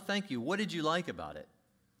today." "Oh, thank you. What did you like about it?"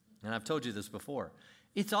 And I've told you this before.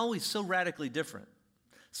 It's always so radically different.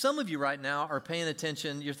 Some of you right now are paying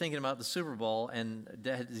attention. You're thinking about the Super Bowl, and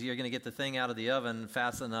you're going to get the thing out of the oven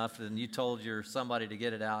fast enough, and you told somebody to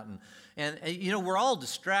get it out. And we're all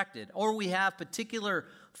distracted, or we have particular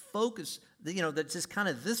focus, that's just kind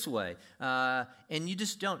of this way. And you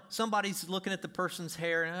just don't. Somebody's looking at the person's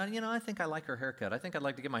hair, and, I think I like her haircut. I think I'd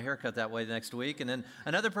like to get my hair cut that way next week. And then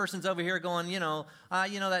another person's over here going,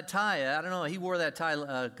 that tie, I don't know, he wore that tie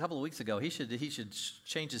a couple of weeks ago. He should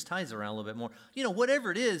change his ties around a little bit more.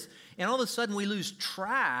 Whatever it is. And all of a sudden we lose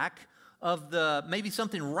track of maybe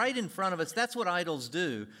something right in front of us. That's what idols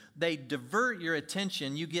do. They divert your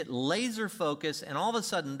attention. You get laser focus, and all of a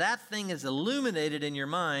sudden that thing is illuminated in your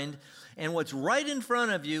mind. And what's right in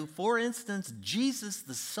front of you, for instance, Jesus,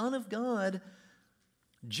 the Son of God,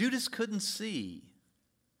 Judas couldn't see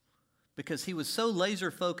because he was so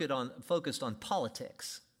laser focused on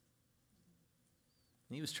politics.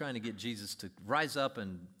 He was trying to get Jesus to rise up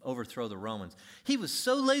and overthrow the Romans. He was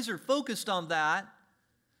so laser focused on that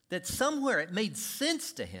somewhere it made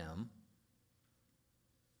sense to him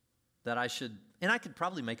that I could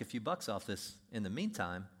probably make a few bucks off this in the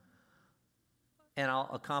meantime, and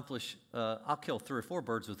I'll kill 3 or 4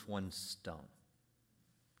 birds with one stone.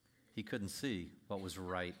 He couldn't see what was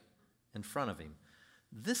right in front of him.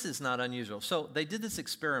 This is not unusual. So they did this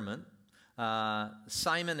experiment,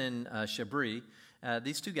 Simon and Chabris,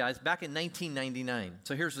 these two guys, back in 1999.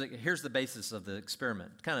 So here's the basis of the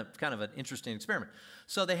experiment. Kind of an interesting experiment.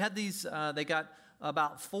 So they had these. They got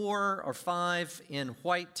about 4 or 5 in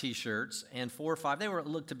white T-shirts, and 4 or 5. They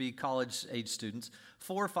looked to be college-age students.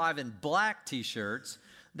 4 or 5 in black T-shirts.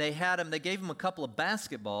 They gave them a couple of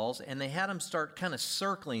basketballs, and they had them start kind of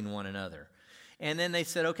circling one another. And then they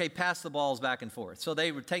said, "Okay, pass the balls back and forth." So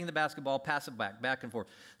they were taking the basketball, pass it back and forth.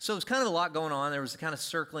 So it was kind of a lot going on. There was kind of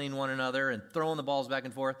circling one another and throwing the balls back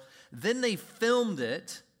and forth. Then they filmed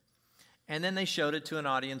it, and then they showed it to an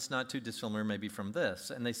audience not too dissimilar maybe from this.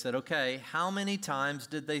 And they said, "Okay, how many times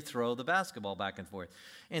did they throw the basketball back and forth?"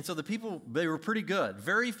 And so the people, they were pretty good.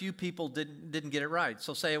 Very few people didn't get it right.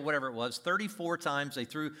 So say whatever it was, 34 times they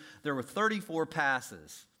threw. There were 34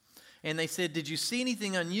 passes. And they said, "Did you see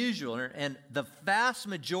anything unusual?" And the vast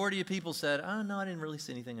majority of people said, "Oh, no, I didn't really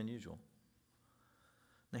see anything unusual."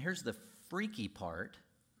 Now, here's the freaky part.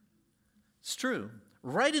 It's true.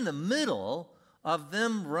 Right in the middle of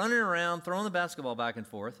them running around, throwing the basketball back and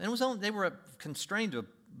forth, and they were constrained to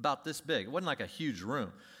about this big. It wasn't like a huge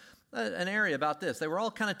room. An area about this. They were all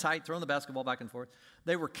kind of tight, throwing the basketball back and forth.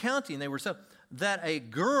 They were counting. That a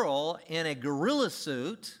girl in a gorilla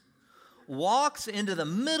suit walks into the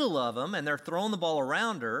middle of them, and they're throwing the ball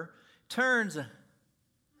around her, turns,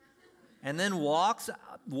 and then walks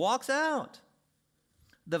out.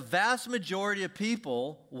 The vast majority of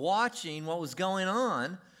people watching what was going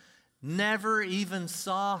on never even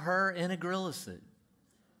saw her in a gorilla suit.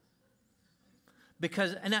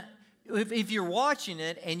 Because if you're watching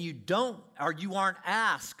it and you aren't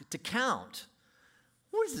asked to count,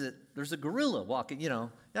 what is it? There's a gorilla walking,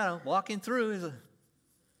 walking through.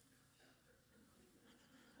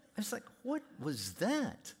 I was like, what was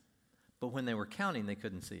that? But when they were counting, they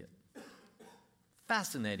couldn't see it.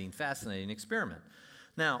 Fascinating experiment.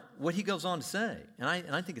 Now, what he goes on to say, and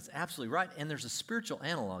I think it's absolutely right, and there's a spiritual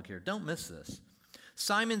analog here. Don't miss this.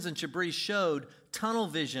 Simons and Chabris showed tunnel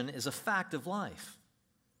vision is a fact of life.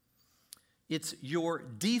 It's your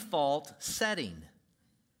default setting.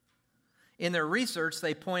 In their research,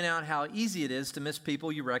 they point out how easy it is to miss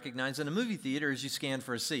people you recognize in a movie theater as you scan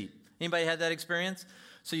for a seat. Anybody had that experience?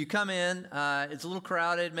 So you come in, it's a little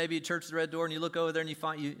crowded, maybe at Church of the Red Door, and you look over there and you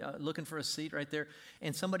find you looking for a seat right there,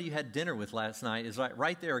 and somebody you had dinner with last night is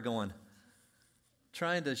right there going,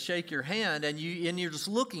 trying to shake your hand, and you're just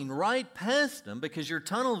looking right past them because your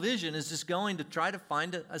tunnel vision is just going to try to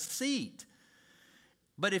find a seat.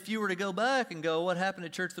 But if you were to go back and go, what happened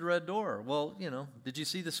at Church of the Red Door? Well, did you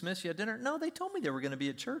see the Smiths you had dinner? No, they told me they were going to be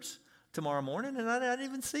at church tomorrow morning, and I didn't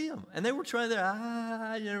even see them. And they were trying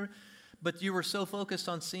to, but you were so focused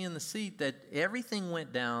on seeing the seat that everything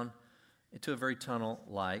went down into a very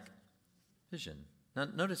tunnel-like vision. Now,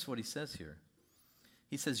 notice what he says here.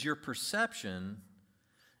 He says, your perception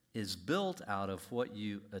is built out of what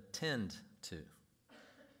you attend to.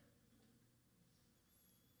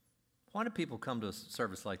 Why do people come to a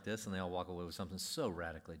service like this and they all walk away with something so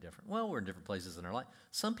radically different? Well, we're in different places in our life.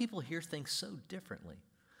 Some people hear things so differently.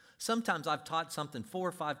 Sometimes I've taught something 4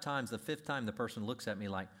 or 5 times. The 5th time, the person looks at me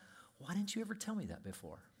like, why didn't you ever tell me that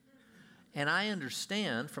before? And I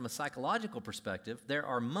understand from a psychological perspective, there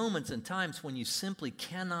are moments and times when you simply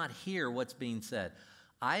cannot hear what's being said.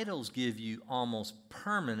 Idols give you almost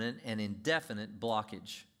permanent and indefinite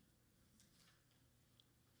blockage.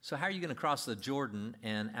 So how are you going to cross the Jordan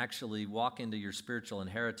and actually walk into your spiritual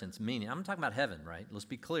inheritance meaning? I'm talking about heaven, right? Let's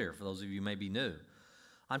be clear for those of you who may be new.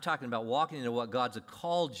 I'm talking about walking into what God's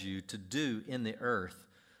called you to do in the earth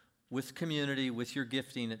with community, with your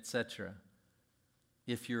gifting, etc.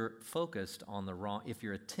 If you're focused on the wrong, if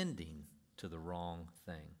you're attending to the wrong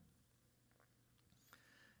thing.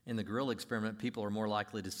 In the gorilla experiment, people are more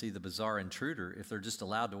likely to see the bizarre intruder if they're just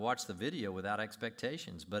allowed to watch the video without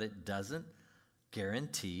expectations, but it doesn't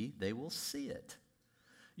guarantee they will see it.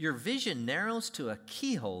 Your vision narrows to a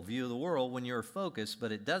keyhole view of the world when you're focused,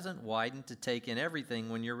 but it doesn't widen to take in everything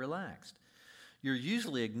when you're relaxed. You're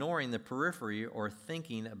usually ignoring the periphery or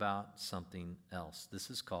thinking about something else. This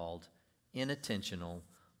is called inattentional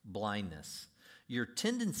blindness. Your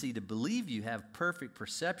tendency to believe you have perfect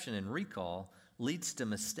perception and recall leads to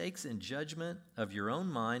mistakes in judgment of your own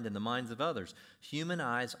mind and the minds of others. Human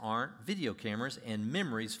eyes aren't video cameras, and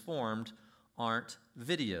memories formed aren't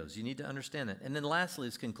videos. You need to understand that. And then lastly,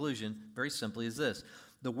 his conclusion, very simply, is this.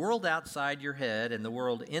 The world outside your head and the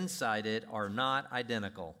world inside it are not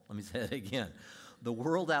identical. Let me say it again. The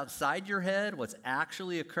world outside your head, what's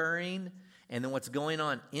actually occurring, and then what's going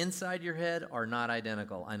on inside your head are not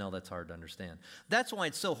identical. I know that's hard to understand. That's why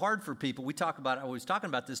it's so hard for people. I was talking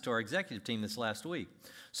about this to our executive team this last week.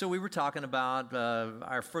 So we were talking about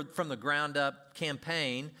our From the Ground Up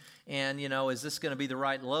campaign, and, is this going to be the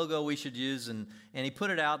right logo we should use? And he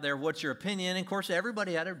put it out there, what's your opinion? And, of course,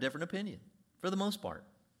 everybody had a different opinion, for the most part.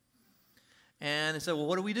 And he said, well,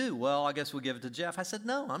 what do we do? Well, I guess we'll give it to Jeff. I said,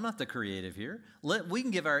 no, I'm not the creative here. We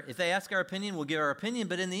can give if they ask our opinion, we'll give our opinion,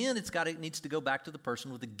 but in the end, it needs to go back to the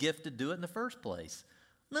person with the gift to do it in the first place.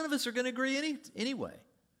 None of us are going to agree anyway.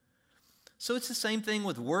 So it's the same thing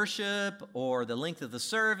with worship or the length of the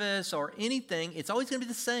service or anything. It's always going to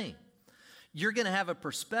be the same. You're going to have a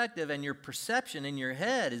perspective, and your perception in your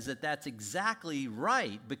head is that that's exactly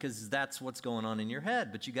right because that's what's going on in your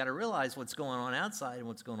head. But you got to realize what's going on outside and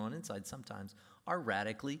what's going on inside sometimes are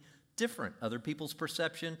radically different. Other people's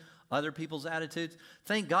perception, other people's attitudes.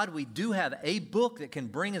 Thank God we do have a book that can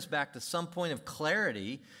bring us back to some point of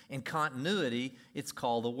clarity and continuity. It's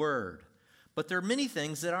called the Word. But there are many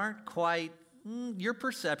things that aren't quite, your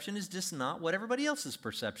perception is just not what everybody else's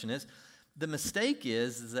perception is. The mistake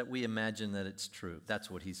is that we imagine that it's true. That's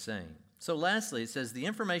what he's saying. So lastly, it says the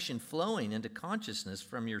information flowing into consciousness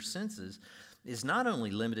from your senses is not only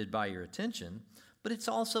limited by your attention, but it's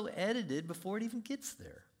also edited before it even gets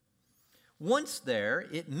there. Once there,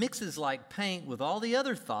 it mixes like paint with all the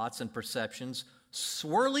other thoughts and perceptions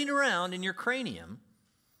swirling around in your cranium.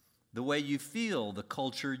 The way you feel, the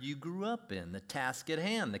culture you grew up in, the task at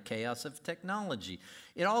hand, the chaos of technology.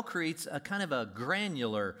 It all creates a kind of a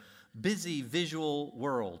granular, busy visual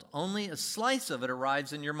world. Only a slice of it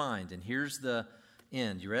arrives in your mind. And here's the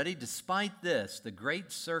end. You ready? Despite this, the great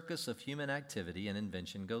circus of human activity and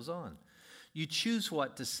invention goes on. You choose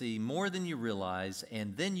what to see more than you realize,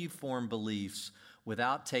 and then you form beliefs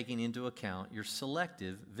without taking into account your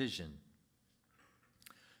selective vision.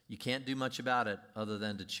 You can't do much about it other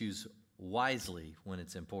than to choose wisely when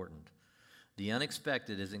it's important. The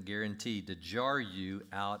unexpected isn't guaranteed to jar you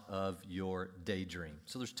out of your daydream.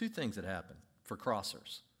 So there's 2 things that happen. for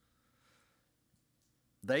crossers.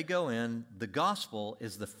 They go in, the gospel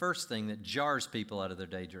is the first thing that jars people out of their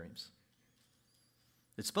daydreams.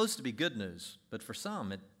 It's supposed to be good news, but for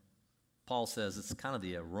some, Paul says it's kind of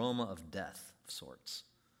the aroma of death of sorts.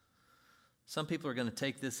 Some people are going to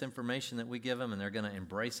take this information that we give them and they're going to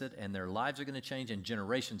embrace it, and their lives are going to change and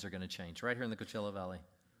generations are going to change right here in the Coachella Valley.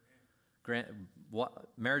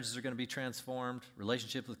 Marriages are going to be transformed.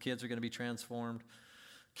 Relationships with kids are going to be transformed.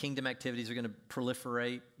 Kingdom activities are going to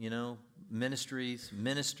proliferate, ministries,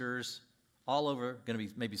 ministers, all over, going to be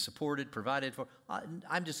maybe supported, provided for.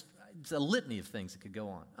 It's a litany of things that could go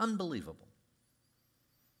on. Unbelievable.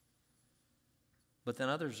 But then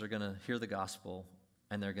others are going to hear the gospel,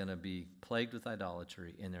 and they're going to be plagued with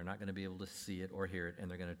idolatry, and they're not going to be able to see it or hear it, and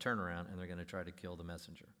they're going to turn around, and they're going to try to kill the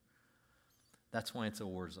messenger. That's why it's a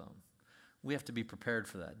war zone. We have to be prepared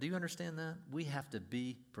for that. Do you understand that? We have to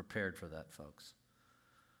be prepared for that, folks.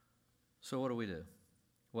 So what do we do?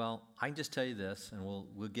 Well, I can just tell you this, and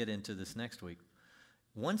we'll get into this next week.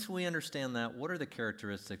 Once we understand that, what are the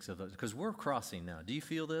characteristics of those? Because we're crossing now. Do you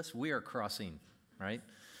feel this? We are crossing, right?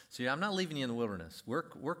 See, I'm not leaving you in the wilderness. We're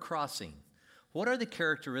crossing. What are the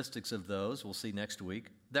characteristics of those, we'll see next week,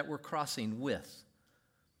 that we're crossing with?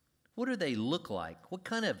 What do they look like? What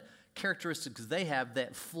kind of characteristics they have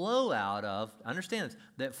that flow out of, understand this,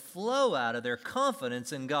 that flow out of their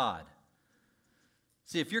confidence in God?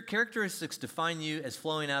 See, if your characteristics define you as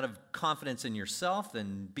flowing out of confidence in yourself,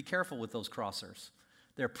 then be careful with those crossers.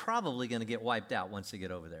 They're probably going to get wiped out once they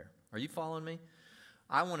get over there. Are you following me?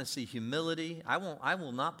 I want to see humility. I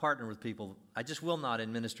will not partner with people. I just will not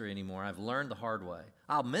in ministry anymore. I've learned the hard way.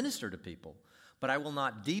 I'll minister to people, but I will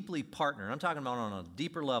not deeply partner. I'm talking about on a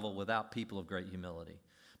deeper level without people of great humility,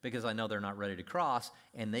 because I know they're not ready to cross,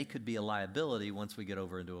 and they could be a liability once we get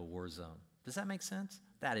over into a war zone. Does that make sense?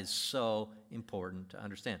 That is so important to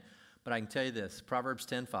understand. But I can tell you this, Proverbs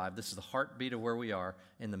 10:5, this is the heartbeat of where we are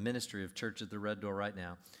in the ministry of Church at the Red Door right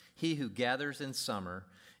now. He who gathers in summer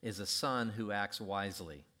is a son who acts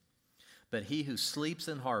wisely, but he who sleeps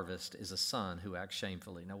in harvest is a son who acts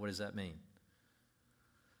shamefully. Now, what does that mean?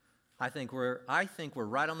 I think we're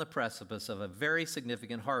right on the precipice of a very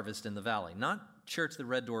significant harvest in the valley. Not Church at the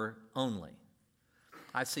Red Door only.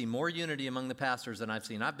 I see more unity among the pastors than I've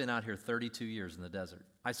seen. I've been out here 32 years in the desert.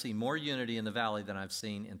 I see more unity in the valley than I've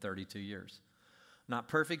seen in 32 years. Not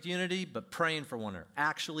perfect unity, but praying for one another,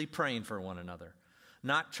 actually praying for one another.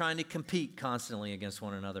 Not trying to compete constantly against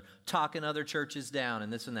one another, talking other churches down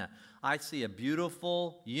and this and that. I see a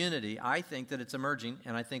beautiful unity. I think that it's emerging,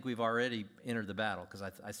 and I think we've already entered the battle, because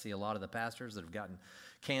I see a lot of the pastors that have gotten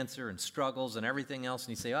cancer and struggles and everything else, and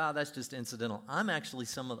you say, that's just incidental. I'm actually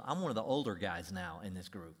I'm one of the older guys now in this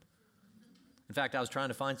group. In fact, I was trying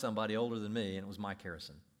to find somebody older than me, and it was Mike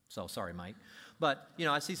Harrison. So sorry, Mike. But,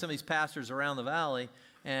 I see some of these pastors around the valley,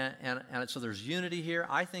 and so there's unity here.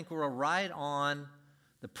 I think we're right on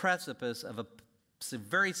the precipice of a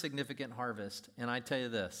very significant harvest. And I tell you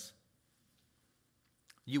this,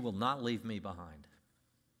 you will not leave me behind.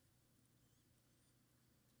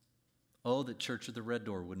 Oh, that Church of the Red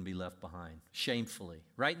Door wouldn't be left behind, shamefully.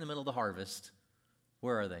 Right in the middle of the harvest,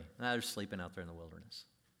 where are they? They're sleeping out there in the wilderness.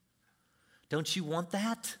 Don't you want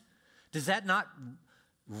that? Does that not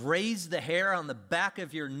raise the hair on the back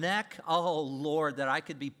of your neck? Oh, Lord, that I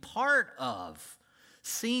could be part of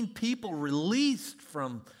seeing people released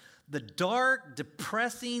from the dark,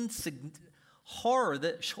 depressing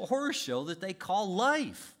horror show that they call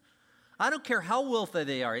life. I don't care how wealthy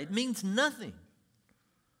they are. It means nothing.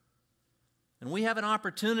 And we have an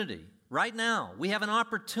opportunity right now. We have an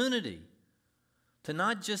opportunity to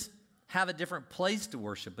not just have a different place to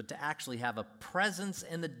worship, but to actually have a presence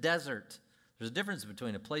in the desert. There's a difference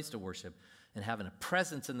between a place to worship and having a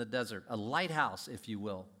presence in the desert, a lighthouse, if you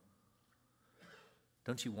will.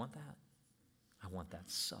 Don't you want that? I want that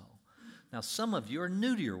so. Now, some of you are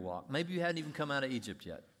new to your walk. Maybe you hadn't even come out of Egypt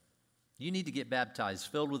yet. You need to get baptized,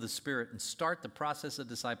 filled with the Spirit, and start the process of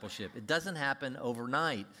discipleship. It doesn't happen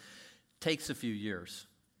overnight. It takes a few years.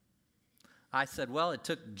 I said, well, it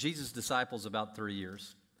took Jesus' disciples about 3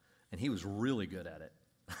 years, and he was really good at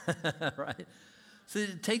it, right? So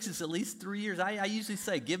it takes us at least 3 years. I usually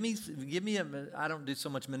say, give me I don't do so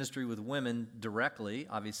much ministry with women directly,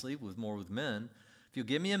 obviously, more with men. If you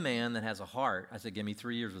give me a man that has a heart, I said, give me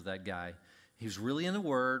 3 years with that guy. He's really in the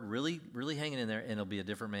Word, really, really hanging in there, and he'll be a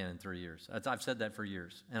different man in 3 years. I've said that for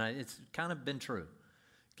years, and it's kind of been true.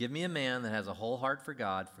 Give me a man that has a whole heart for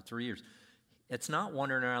God for 3 years. It's not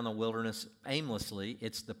wandering around the wilderness aimlessly.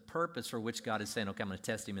 It's the purpose for which God is saying, okay, I'm going to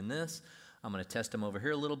test him in this. I'm going to test him over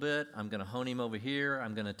here a little bit. I'm going to hone him over here.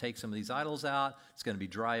 I'm going to take some of these idols out. It's going to be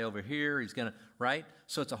dry over here. He's going to, right?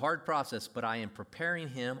 So it's a hard process, but I am preparing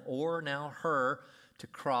him, or now her, to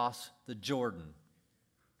cross the Jordan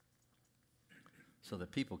so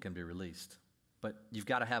that people can be released. But you've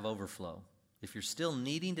got to have overflow. If you're still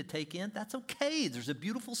needing to take in, that's okay. There's a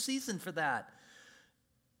beautiful season for that.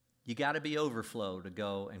 You got to be overflow to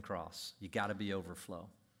go and cross. You got to be overflow.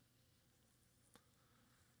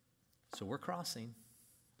 So we're crossing.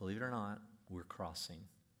 Believe it or not, we're crossing.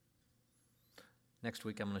 Next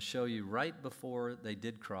week, I'm going to show you right before they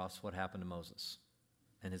did cross what happened to Moses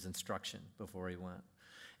and his instruction before he went.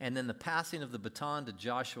 And then the passing of the baton to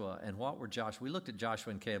Joshua. And what were Joshua? We looked at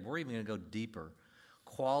Joshua and Caleb. We're even going to go deeper.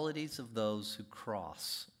 Qualities of those who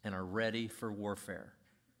cross and are ready for warfare.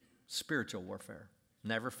 Spiritual warfare.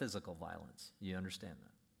 Never physical violence. You understand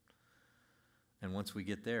that. And once we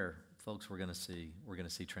get there, folks, we're going to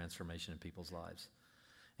see transformation in people's lives.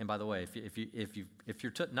 And by the way, if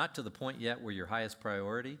you're not to the point yet where your highest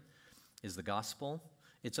priority is the gospel,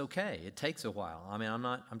 it's okay. It takes a while. I mean,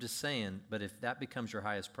 I'm just saying, but if that becomes your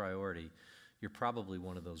highest priority, you're probably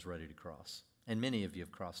one of those ready to cross. And many of you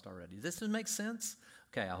have crossed already. Does this make sense?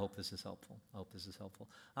 Okay, I hope this is helpful.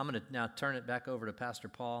 I'm going to now turn it back over to Pastor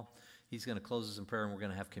Paul. He's going to close us in prayer, and we're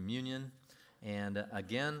going to have communion. And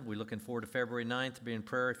again, we're looking forward to February 9th to be in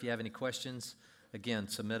prayer. If you have any questions, again,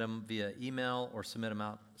 submit them via email or submit them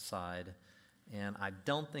outside. And I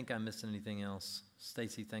don't think I'm missing anything else.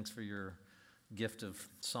 Stacy, thanks for your gift of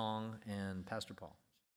song, and Pastor Paul.